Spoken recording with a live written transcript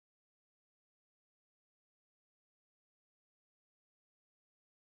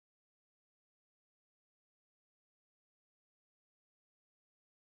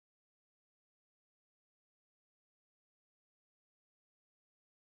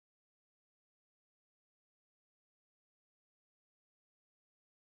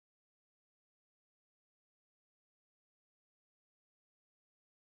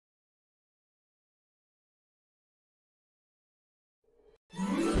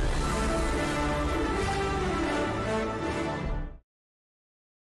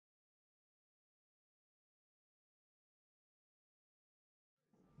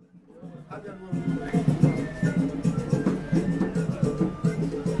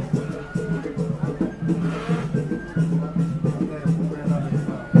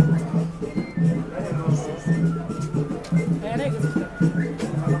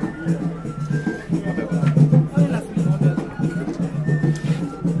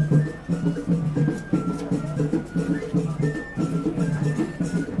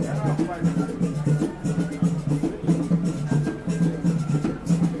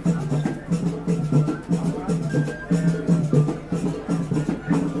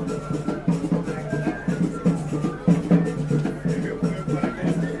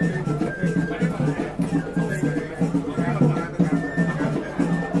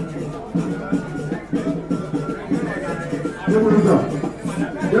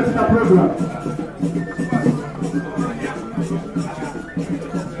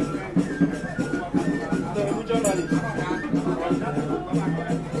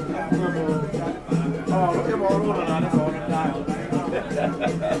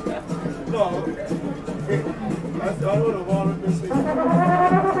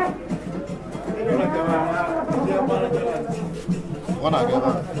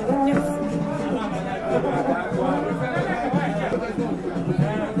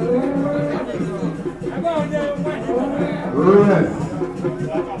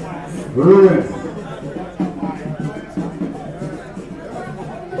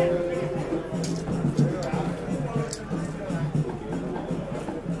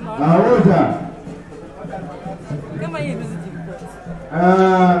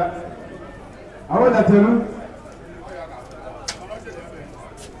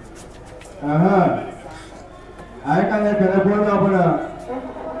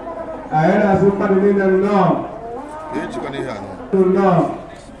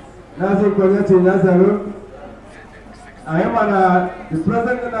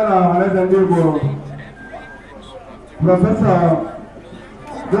Professor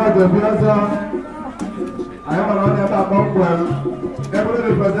I am an honorable Bank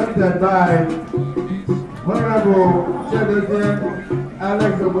represented by Honorable Citizen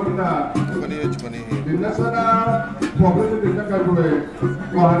Alex Obuna, the National Publicity Secretary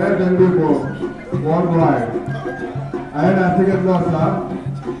for Honorable Worldwide. I am a second loss,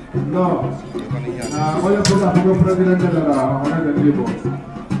 no. All your President of the Honorable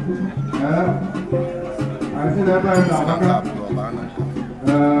I see that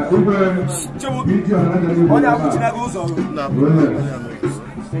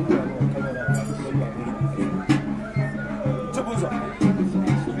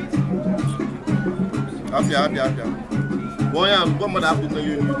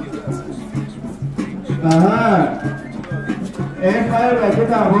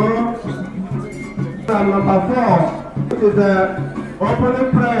number 4 is the opening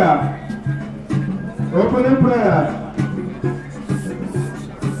prayer. Opening prayer.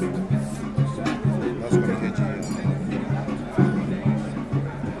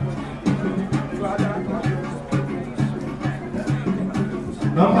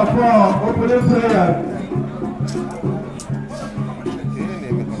 Number 4, opening prayer.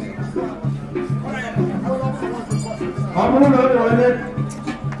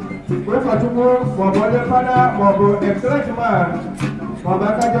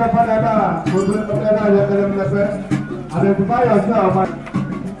 Identify yourself.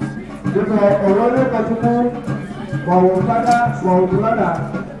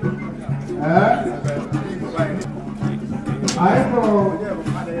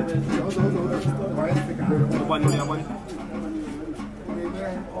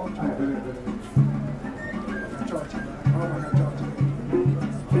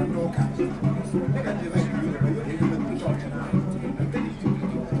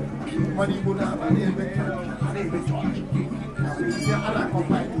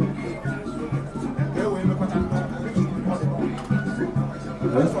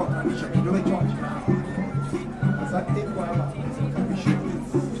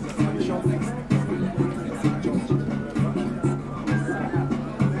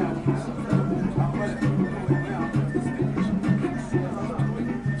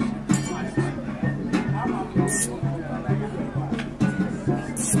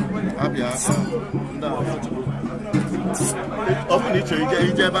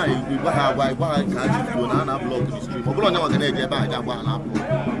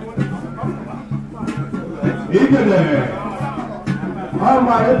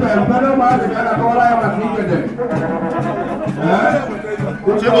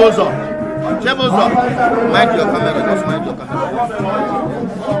 Mind your camera, just mind your camera.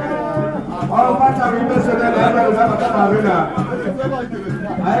 All part of the mission that I have a arena.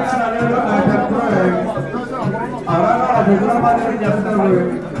 I got a little item drawing. A lot of the drama yesterday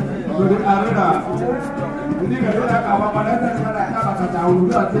to the arena. Ini kerja apa pada saya kata jauh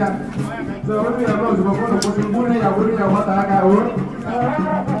saja. So ini harus berpuluh puluh yang boleh yang mata kau.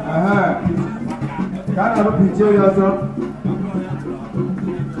 Kan harus bicara ya so.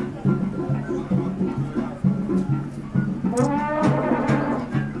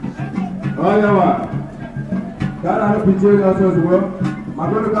 Oh ya Pak. Kan harus bicara ya so semua.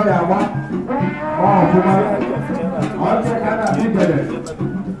 Maka lu kaya apa? Oh cuma. Oh saya kata bicara.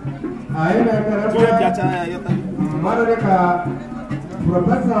 Ayo mereka. Mana mereka?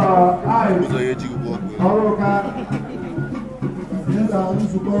 Professor I. Oh kan.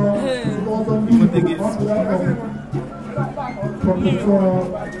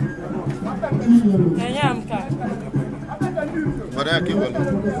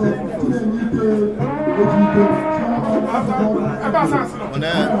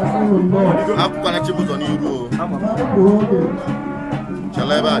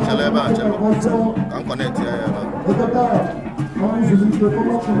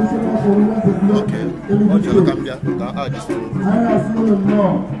 Okay. Ojo cambia.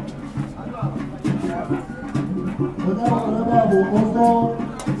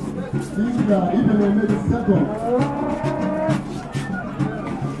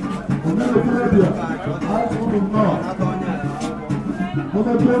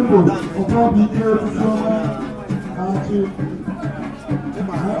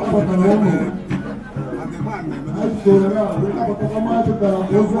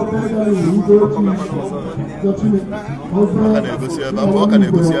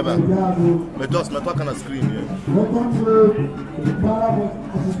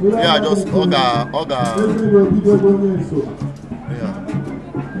 Yeah, just Oga.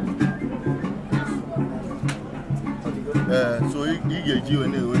 So you get you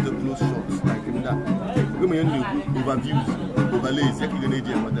and with the close shots like that. We may only overviews, overlays, like you're gonna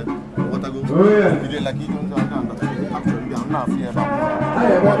do with what I go. Oh yeah. You did like you don't know. Actually, I'm not fear about.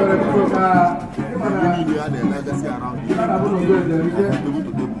 I want to legacy around you.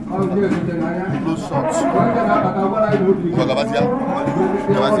 Close shots.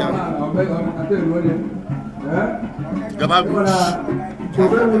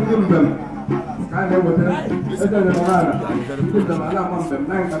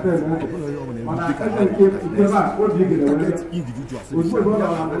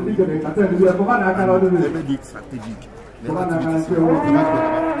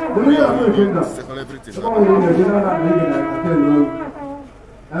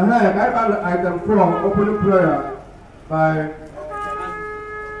 Item from opening prayer by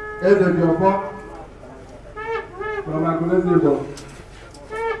Advert from Iguaro.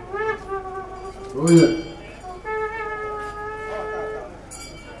 Oh yeah.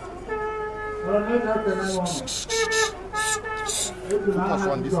 Focus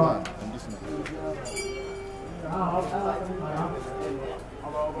on this man.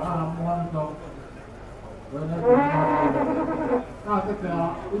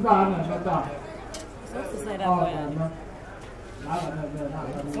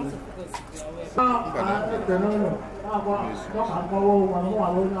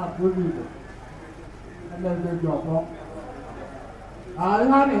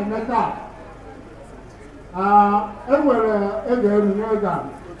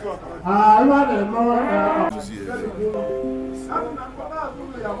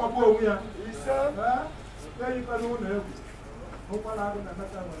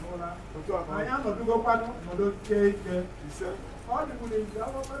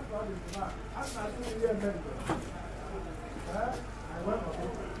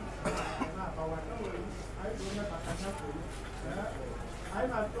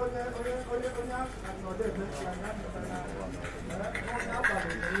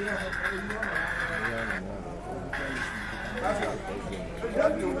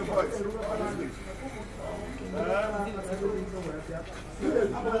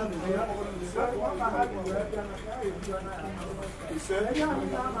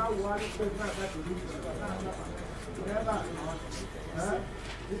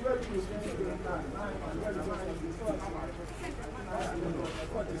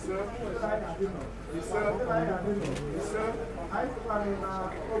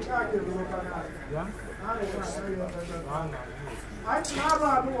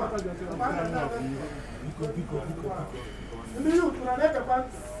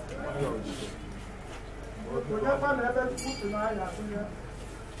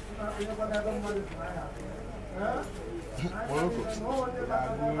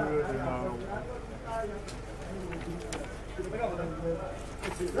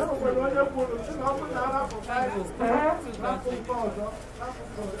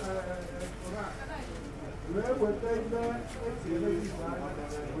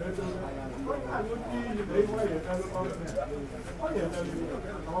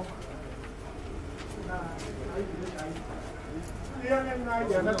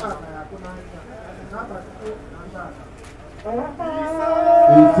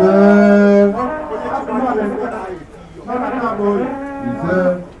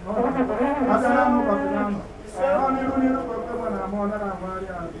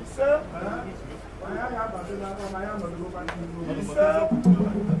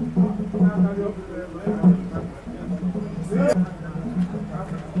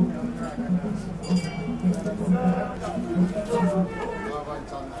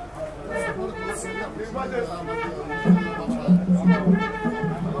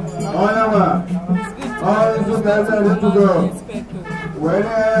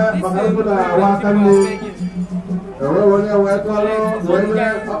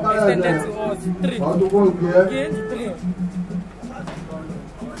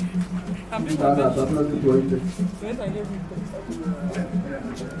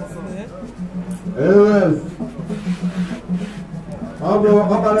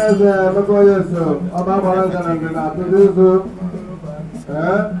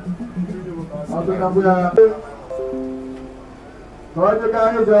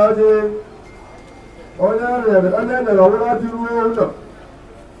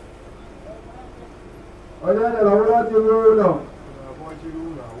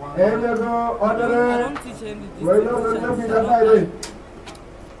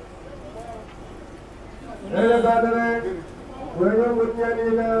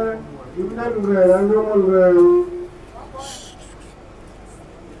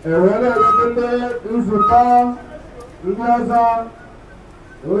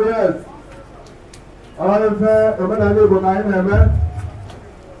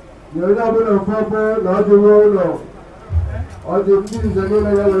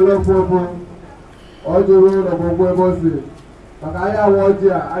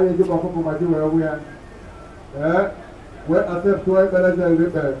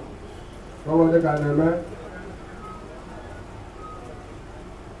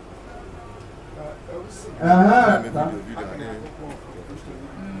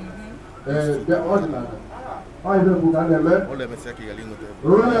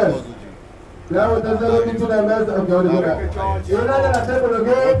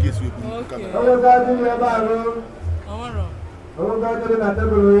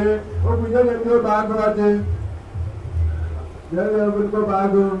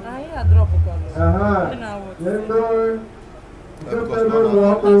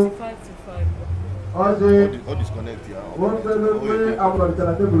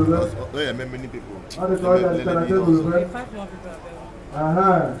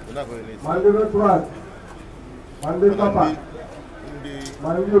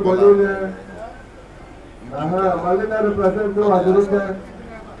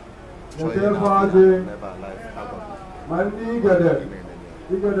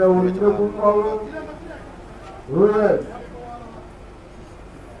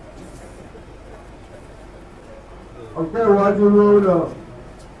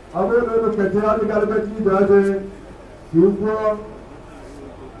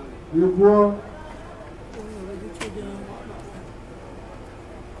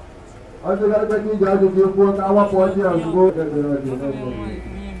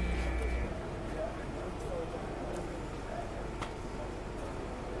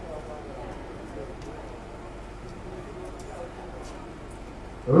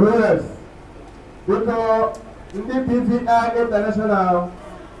 Yes. Because in the BVI International,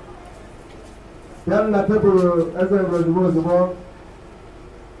 then the people as a responsible.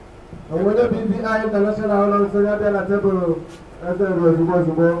 And when the BVI International also have the table as a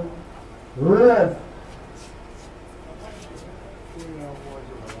responsible. Yes.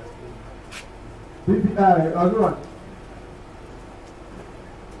 BVI, other one.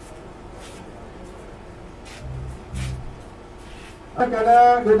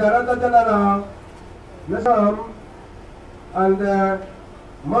 The Director General, National and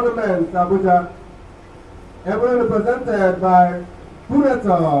Monument Abuja, everyone represented by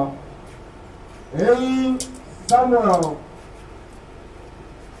Curator A. Samuel.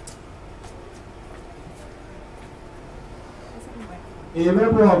 A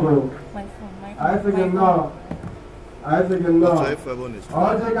member of I think no. I think you know. Oje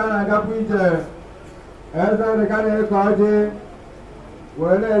kana kapuje. Eza ne kana ko oje.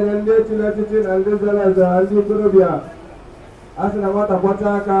 Wele nende titi na ndezala za andi kurubia. Asina wata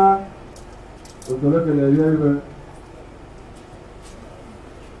botaka. Utoloke na yeye.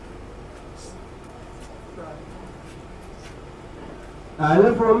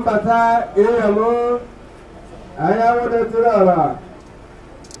 Ale from bata eyamo. Aya wode tirala.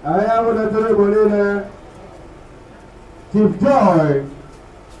 Aya wode tire bolile. Chief Joy.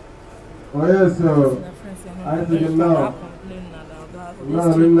 Oh yes, sir. I think you know.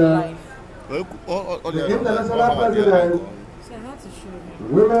 No, the international president,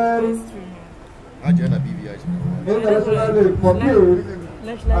 women, BVI Channel. International League for Peace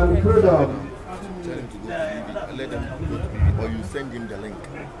and Freedom. Tell him to go to BVI. Let them go to BVI, or you send him the link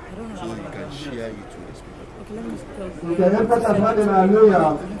so he can share it with his people. The headquarters are in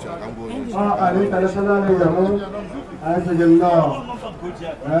Hallelujah. An international league, I think you know.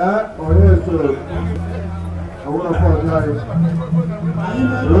 Oh yes, sir. I want to apologize.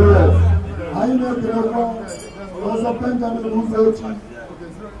 I know the also Benjamin Roosevelt,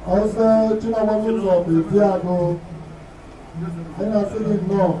 also Chinawamus of the Diago, and I said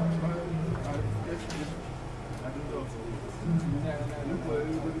no.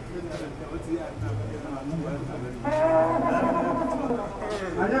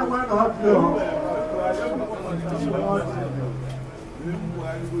 I don't want to help you.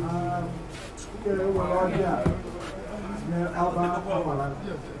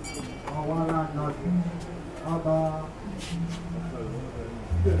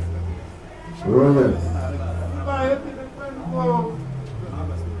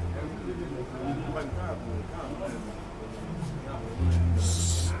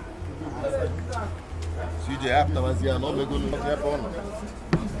 CJ hapa wazia no begunu hapa ona.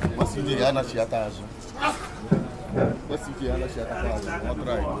 CJ ana shiata azu. CJ ana shiata azu.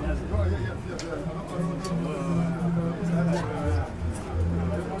 Watrai.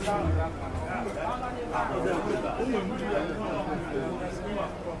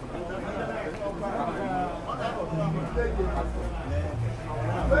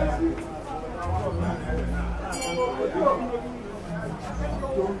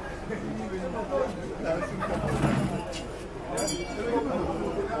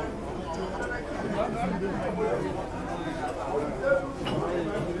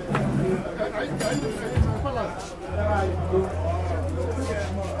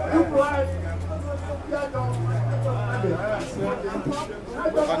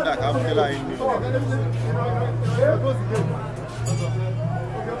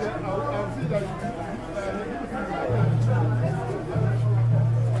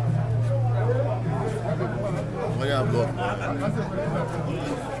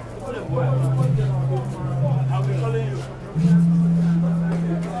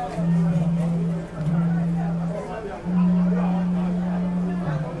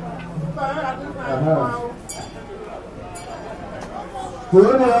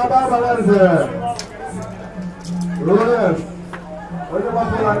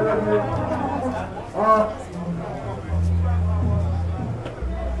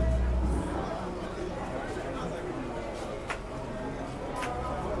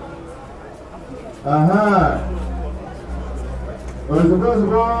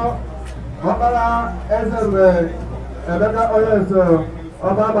 Ofala SME Ebeka Oyeso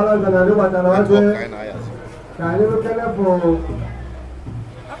Oba Balance and Adu Watanawaje Can you look at for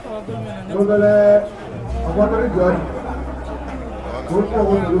Nobele Akwatari God Who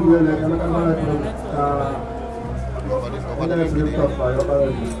want to do it and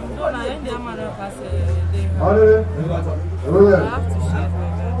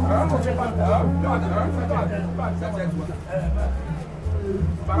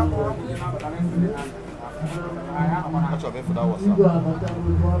Much of it for that was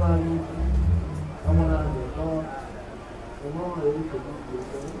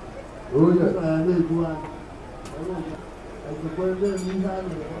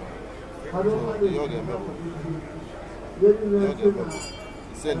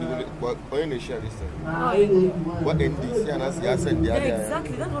send you when you share this what in this and as you send the other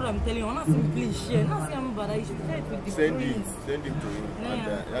exactly that's what I'm telling you. I'm not simply share not say I'm but I should share it with the send him to him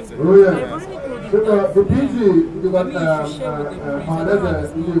and that's it. The PG you got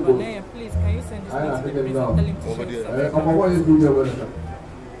please can you send this to the person tell him to over share there what is doing over there?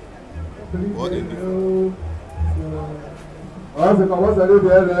 what in the what's the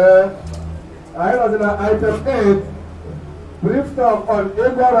I was in item 8 brief talk on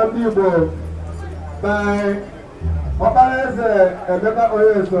Iguaro by Oba Emeka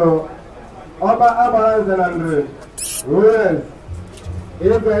Oyeso, Oba Abaranze Andre. Yes.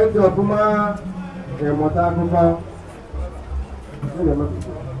 If I go to my Motakuba,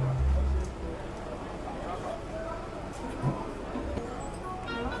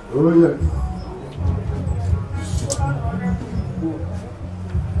 oh, yes.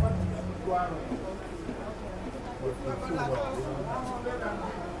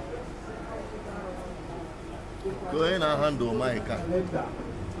 Go ahead and handle my car.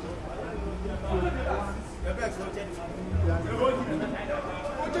 That's nonsense.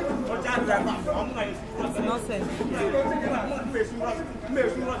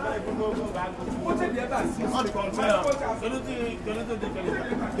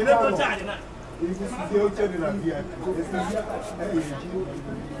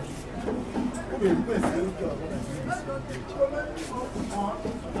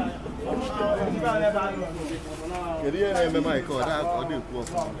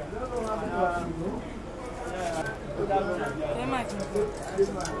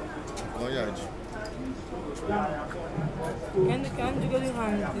 Can you go to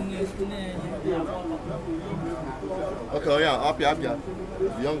hand in your okay, yeah, up here.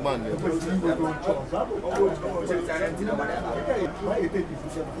 The young man there.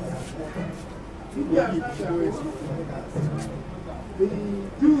 The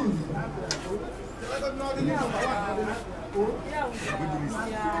Jews.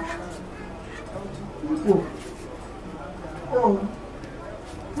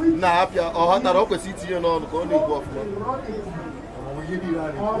 Nah, up here. Oh, that up with city and on the go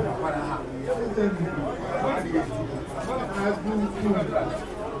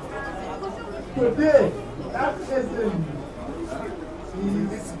Today, that person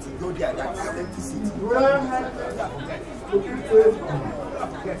is go there, that's empty city.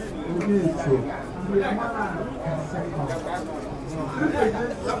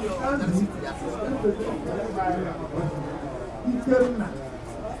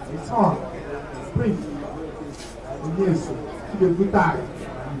 It's on. Spring. Yes, to the good time.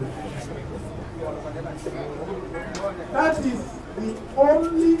 That is the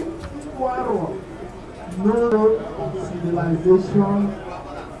only Iguaro no civilization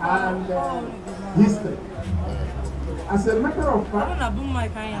and history. As a matter of fact,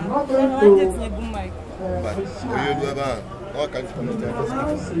 I'm not going to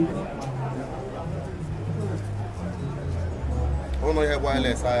oh no, you have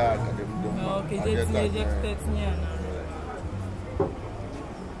wireless. Okay, that's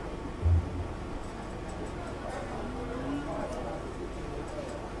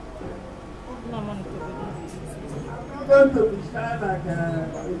going to be shy like a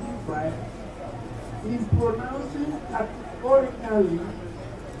right in pronouncing categorically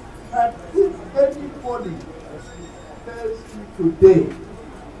that if anybody tells you today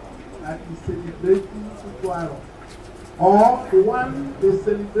that is celebrating Iguaro, or the one they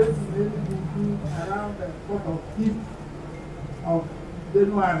celebrate in around the 4th of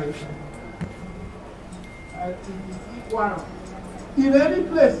January, it is Iguaro. In any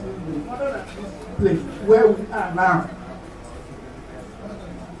place, other than this place where we are now,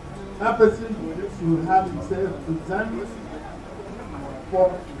 that person should have himself examined for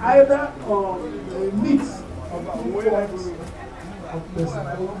either or a mix of two forms of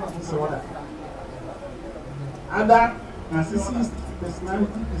personality disorder. Either narcissistic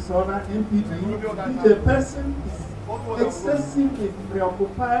personality disorder, NPD, if a person is excessively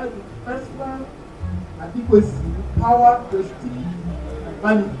preoccupied with personal adequacy, power, prestige, and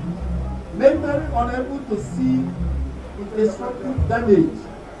vanity, mentally unable to see the destructive damage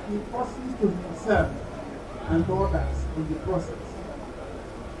he causes to himself and to others in the process.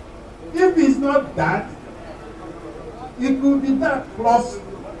 If it's not that, it could be that plus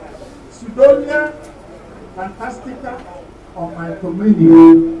pseudonia fantastica or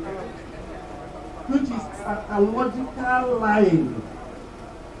mythomania, which is pathological lying,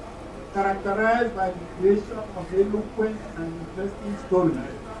 characterized by the creation of eloquent and interesting stories,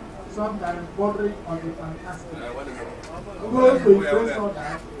 sometimes bordering on the fantastic. Goes to impress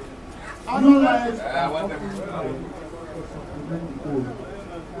others, new lives are often to supplement the old.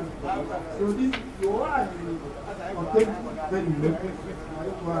 So this is why you take very little,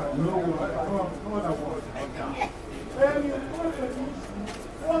 no other word. When you go to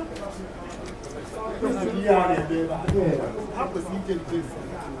this,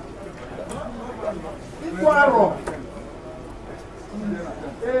 Iguaro.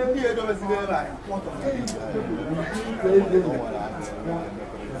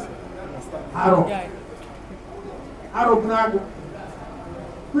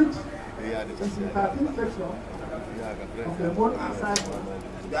 Which is in 13th section of the board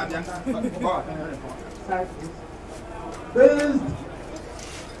side Based,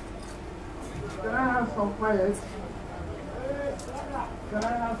 can I have some quiet? Can I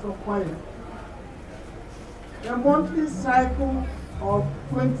have some quiet? The monthly cycle of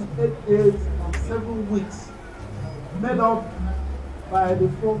 28 days and 7 weeks, made up by the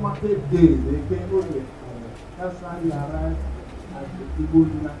 4 market days, they came over. That's why we arrived at the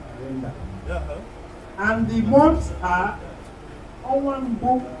Iguaro calendar. And the months are on one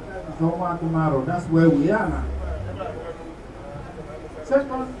book, that is over tomorrow. That's where we are now.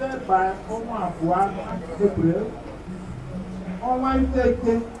 Seconded by on 1 April, on 1 take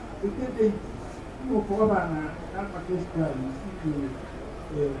the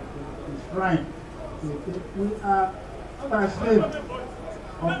shrine. We are not ashamed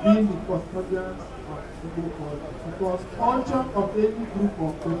of being the custodians of the culture, because culture of any group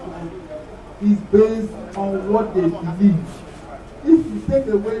of people is based on what they believe. If you take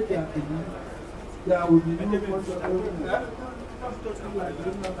away their belief, there will be no culture.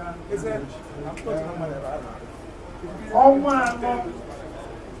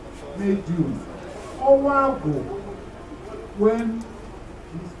 May June. When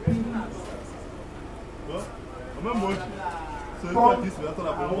the spirits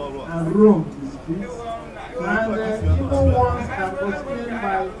and roam the streets, and even ones that was explained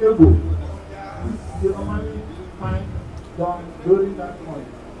by Ego, which you normally find done during that point.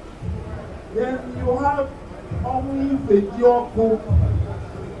 Then you have only the Joko,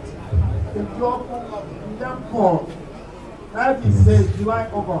 that is July,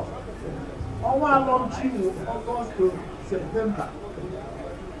 August. Our launching August to September.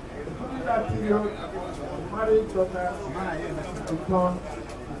 During that period, married daughters return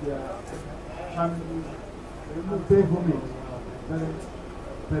to their family, pay homage,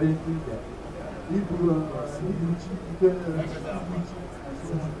 parenting there.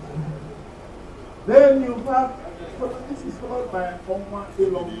 Then you have, so this is followed by Oma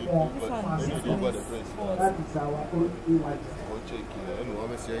Elon. That is our own life.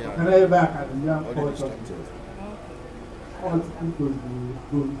 And I back at the young culture. All people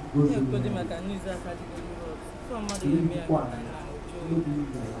goes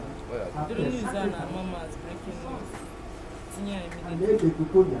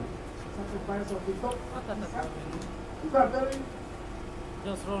sacrifice of the top. These are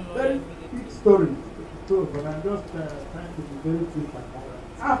very big stories, but I'm just trying to be very quick.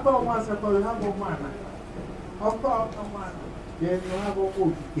 After 1 second, you have a man. After a man, then you have a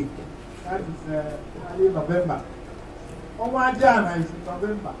old cake. That is early November. On one Jana is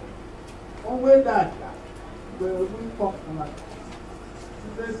November. On way that, we come from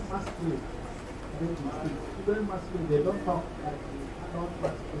today's masculine. Today's masculine, they don't talk like not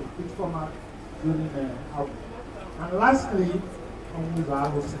masculine. Which come out during the album. And lastly, on the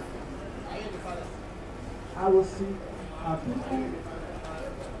Iguaro. I will see people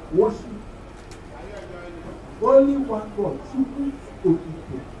worship only one God, Chuku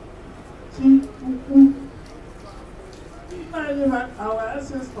Okike. Chuku. Even our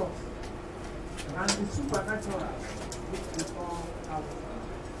ancestors and the supernatural, which we call our.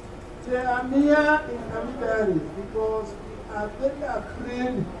 They are mere intermediaries because we are very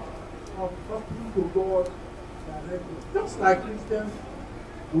afraid of talking to God directly. Just like Christians,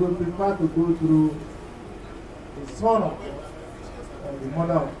 we will prefer to go through the Son of God or the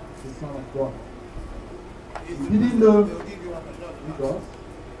Mother of the Son of God. If you didn't know because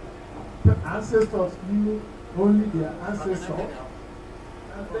ancestors knew only their ancestors,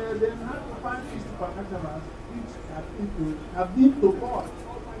 and they had to find these supernaturals which have been to God.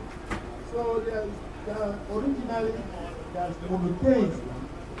 So originally there's monotheism,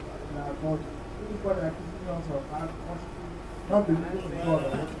 but anybody accusing us of not believing in God or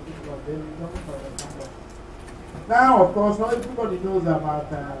worshiping God, they don't understand God. Now, of course, everybody knows about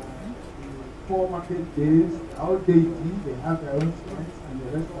the 4 market days, our deity, they have their own strengths and the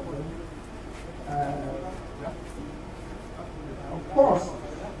rest of them. Of course,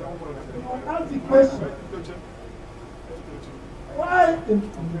 you ask the question, why in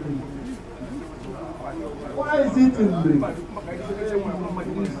Uri? Why is it in Uri? It is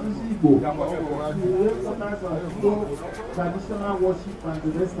Igbo. We recognize our Igbo traditional worship and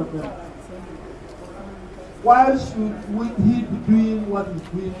the rest of them. Why should he be doing what he's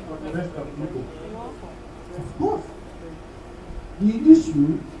doing for the rest of people? Of course. The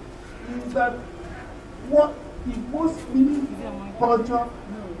issue is that what the most meaningful culture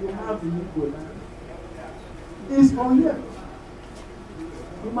you have in Igbo land is from here.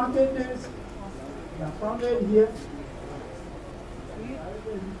 The market days, they are founded here.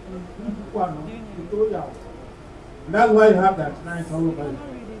 And that's why you have that nice all over.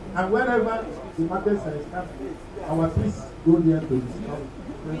 And wherever the markets are established, our priests go there to discover.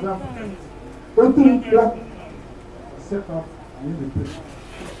 For example, open block set up in the place.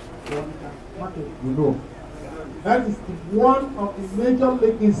 Market, you know. That is one of the major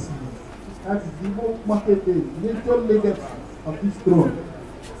legacies. That is the Igbo market day, major legacy of this throne.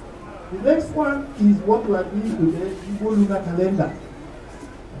 The next one is what we are doing today, Igbo lunar calendar.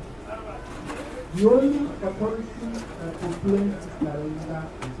 The only authority that complains this calendar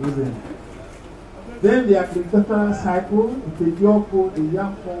is Ozen. Then the agricultural cycle, the Yoko, the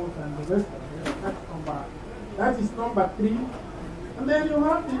yam poles, and the rest of them. That is number 3. And then you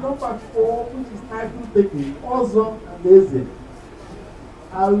have the number 4, which is title taking, Ozo and Eze.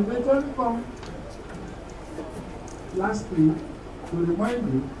 I will eventually come lastly to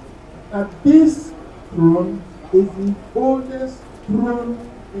remind you that this throne is the oldest throne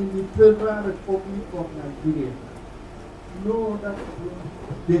in the Federal Republic of Nigeria. No other throne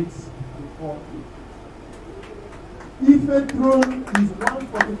dates before it. If a throne is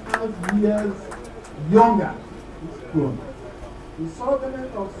 145 years younger, this throne. The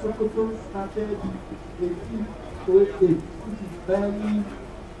Sultanate of Sokoto started in 1808, which is barely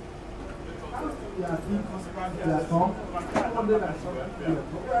we are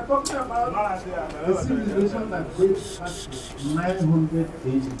talking about a civilization that dates back to 900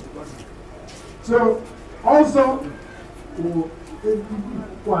 AD. So, also,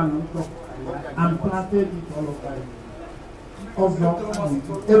 and planted it all over. Also,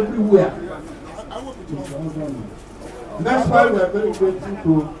 everywhere. And that's why we are very grateful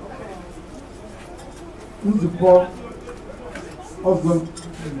to Uzupor of the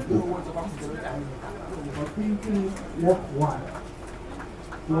thinking worldwide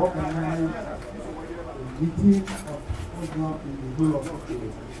to organize a meeting of Muslim in the whole of the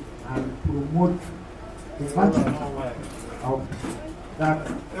world and promote the virtue of that.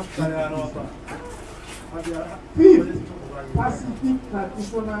 Fifth, Pacific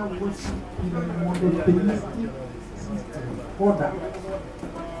traditional worship in a monotheistic system order.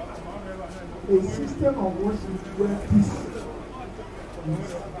 A system of worship where peace is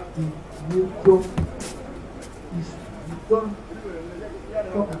the major issue. You don't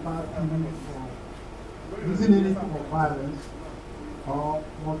talk about using anything of violence or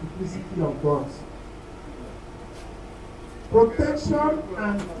multiplicity of gods. Protection,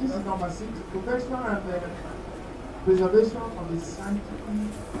 and this is number 6, protection and preservation of the sanctity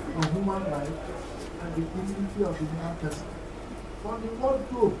of human life and the dignity of the human person. From the word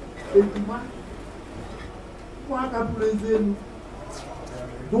go, they demand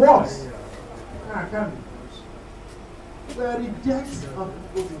dwarfs were rejects of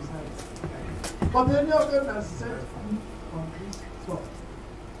the society. But any of them that set foot on this spot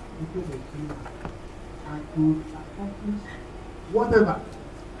became a king and could accomplish whatever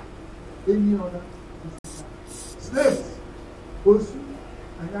any other slaves, Osu,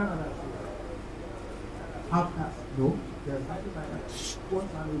 and another outcasts. No, there's nothing like that.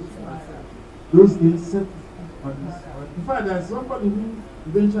 Once and those days set on this. In fact, there's somebody who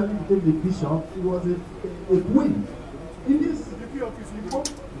eventually became the bishop. He was a queen. In this, the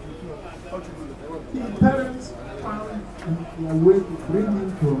parents found a way to bring him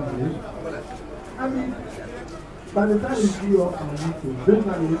to him. I mean, by the time he grew up and went to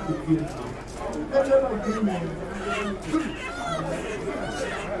eventually went to kill him. Instead of being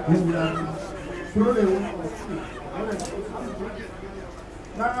he would have thrown away for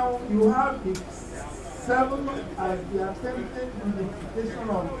now you have the 7 as the attempted unification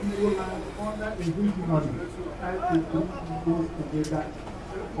of Igbo land under a hegemony as the group goes together,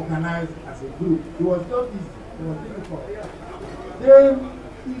 organized as a group. It was not easy, it was difficult. Then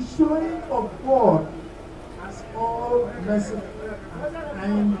the showing of God as all merciful and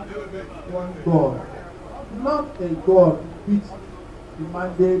kind one God, not a God which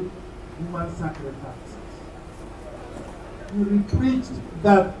demanded human sacrifice. You preached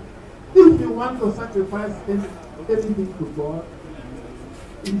that if you want to sacrifice anything to God,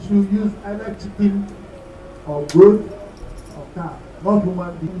 you should use either chicken or goat or cow, not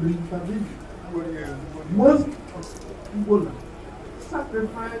human being. Most of people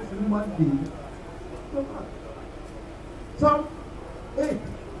sacrifice human beings to God. Some ate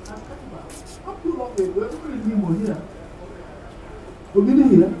as cannibals. Not too long ago, everybody was here. We didn't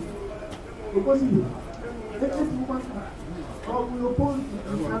hear. Because here, they ate human beings. Or we oppose it.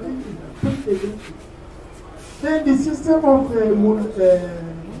 Then the system of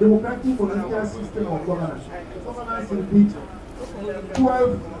democratic monarchical system of governance. Governance in which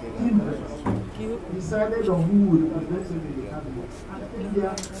 12 kingdoms decided on who would represent in the cabinet. And India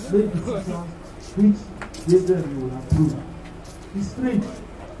made decisions which they then will approve. It's strange.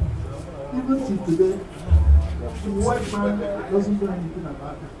 even till today, the white man doesn't know anything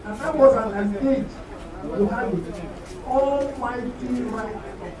about it. And that was an age to have it. Almighty right of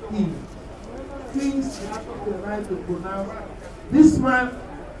him. Kings have the right to pronounce, this man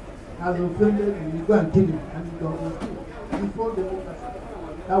has offended me, you go and kill him, and he does kill before the democracy.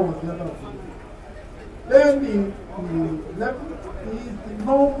 That was the other thing. Then the 11th is the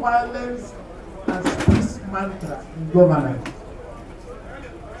non-violence as peace mantra in governance.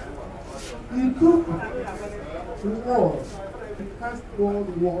 He took wars, the First World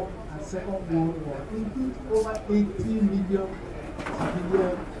War and Second World War, including over 80 million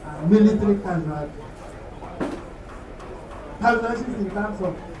civilian and military casualties. Casualties in terms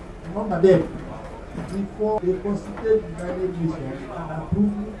of number dead before they constituted the United Nations and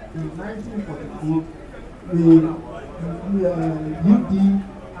approved in 1942 the UD,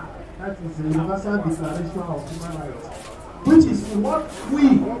 that is the Universal Declaration of Human Rights, which is what we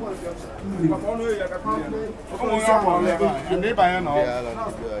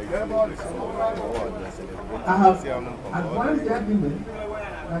I have advanced the argument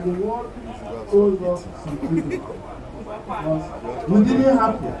that the world owes us some credit because we didn't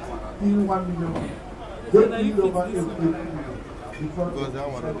have to kill 1 million. They killed over 8 million. Because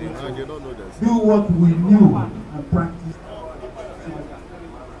do what we knew and practiced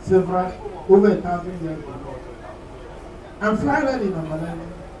several over 1,000 years ago. And finally, number 9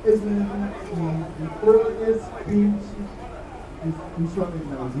 is the oldest kingship institution in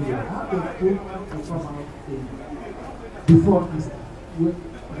Nigeria. How the king to come out before this,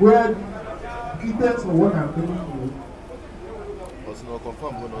 where the details of what I'm telling you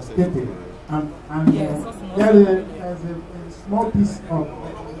and there is a small piece of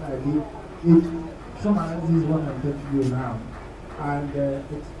it summarizes what I'm telling you now, and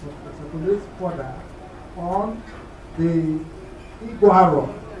it's a police further on the Iguaro,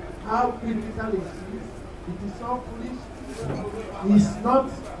 how critical it is. It is so foolish, it's not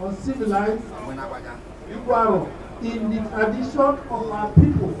uncivilized. Iguaro, in the tradition of our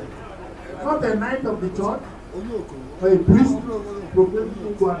people, not a knight of the church, or a priest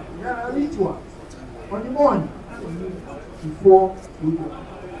proclaiming Iguaro. There are rituals on the morning before we go.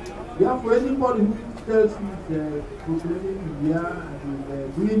 Therefore, anybody who tells you the proclaiming India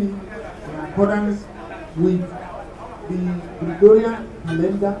and doing it in accordance with the Gregorian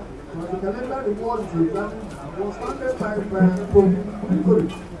calendar, because the calendar the world is examining was started by Pope Gregory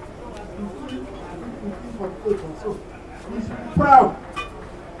in 1548 or so. We should be proud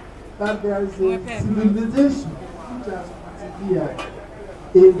that there is a civilization which has persevered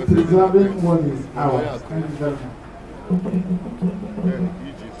in preserving what is ours. Thank you very much.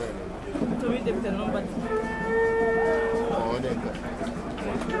 She deals with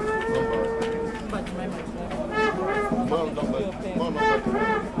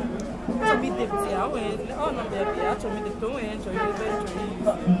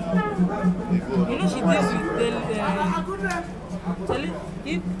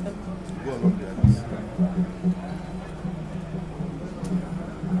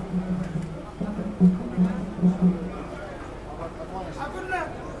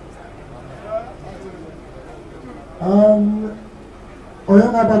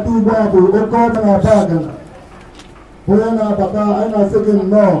Oyana batu babu, okota na bagana. Oyana bata, aina second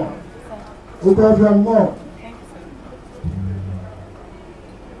no. Okota no.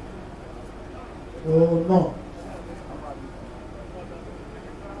 Oh no.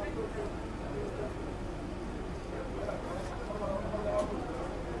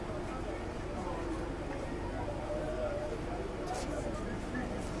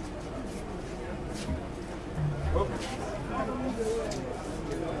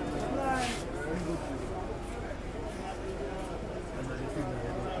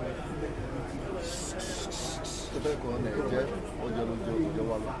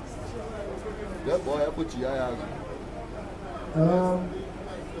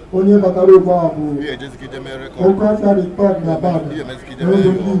 Onye bakaro babu. Okota report na babu. Ego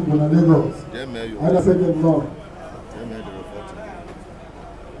na Lagos. Ada second no.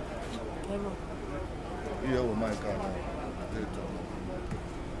 Iyo wo my car.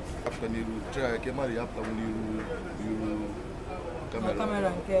 After you try camera after you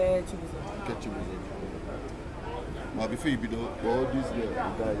camera nke chibuzo. Ma before you be all this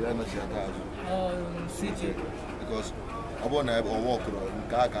guy they are not sure CJ because I want to walk around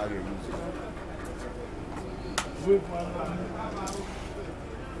car use.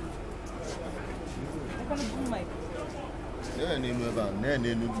 Yeah, name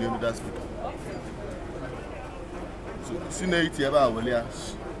that speaker. So, soon it about William.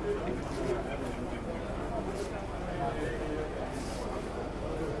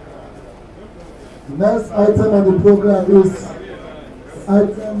 Next item on the program is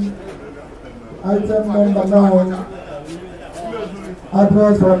item number 9.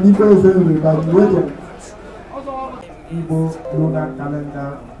 Advert from Igbo's Envy by the Whatapp. Igbo lunar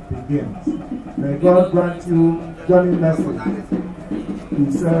calendar begins. May God grant you journey mercy.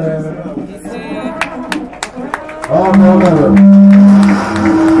 It's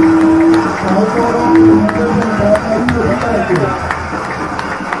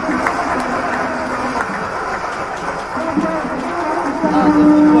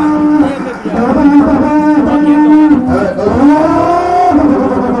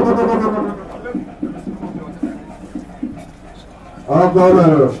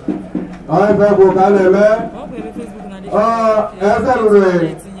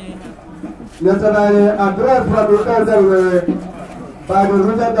address from the by the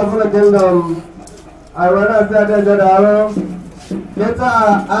regent of the kingdom. I want to say that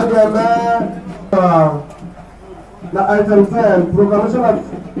the item 10, proclamation of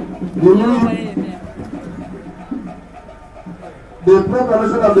the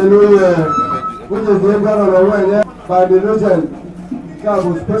proclamation of the new year, which is given on the way by the regent. That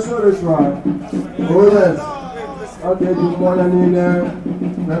was special ritual. Oh yes. Okay, good morning.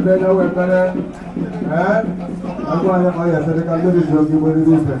 I'm going to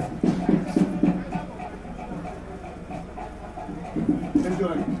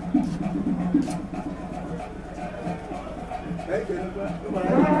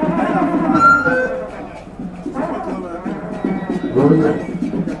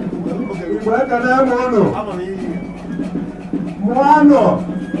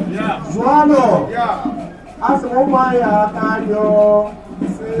as oh my Tayo.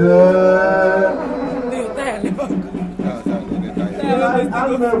 I'm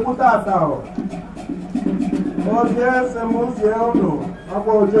going to put that down. Oh, yes, and Monsiano.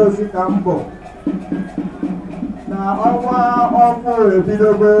 About Josie Campo. Now, all for a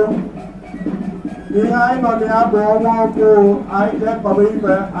video. Behind on the apple, I get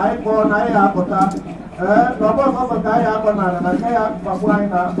Babiba, I call Naira Account. Robert also Kaya Banana, and Kaya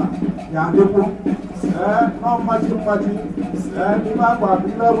Papuana, Yandipu. Not much, and if I were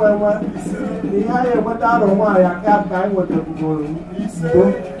below when the higher went out of why I can't time with the goal.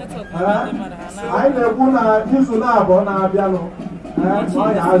 I never use an abon, Abiano. And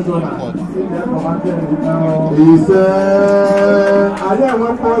my Azona. He said, I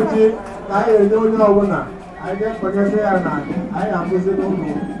never put it. I don't know. I get forget and I am visible to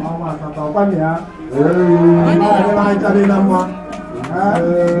Mama Santopania. I tell you, I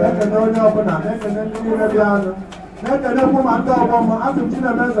don't know, but I can do the piano. Let the woman talk about my Argentina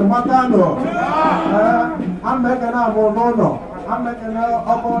as a Matano. I'm making a mono. I'm making a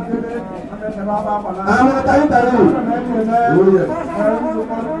opportunity. I'm making a I'm making a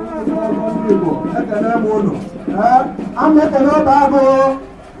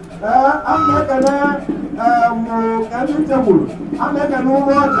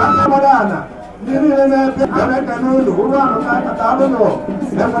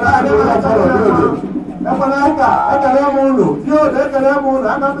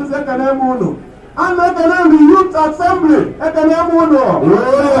I'm making a youth assembly. I'm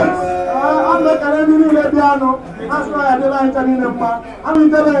piano. That's why I didn't I'm in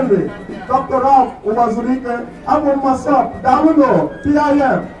Dr. Ralph Ubazurike, I'm on myself, Damuno,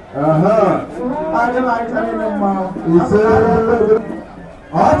 PIM. I didn't like telling him. He said,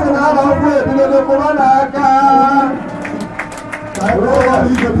 I don't know how to play the Polaka. I know what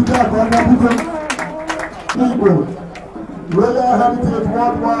he's a people. Royal Heritage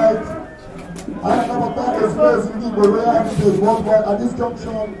Worldwide. I have about express in the Royal Heritage Worldwide. At this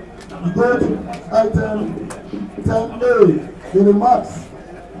junction, you go to item 10A in the maps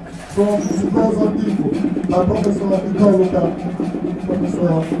from Because of People by Professor Iguaro.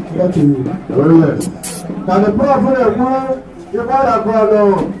 Professor, back to you. Oh yes. Now the prophet, if I have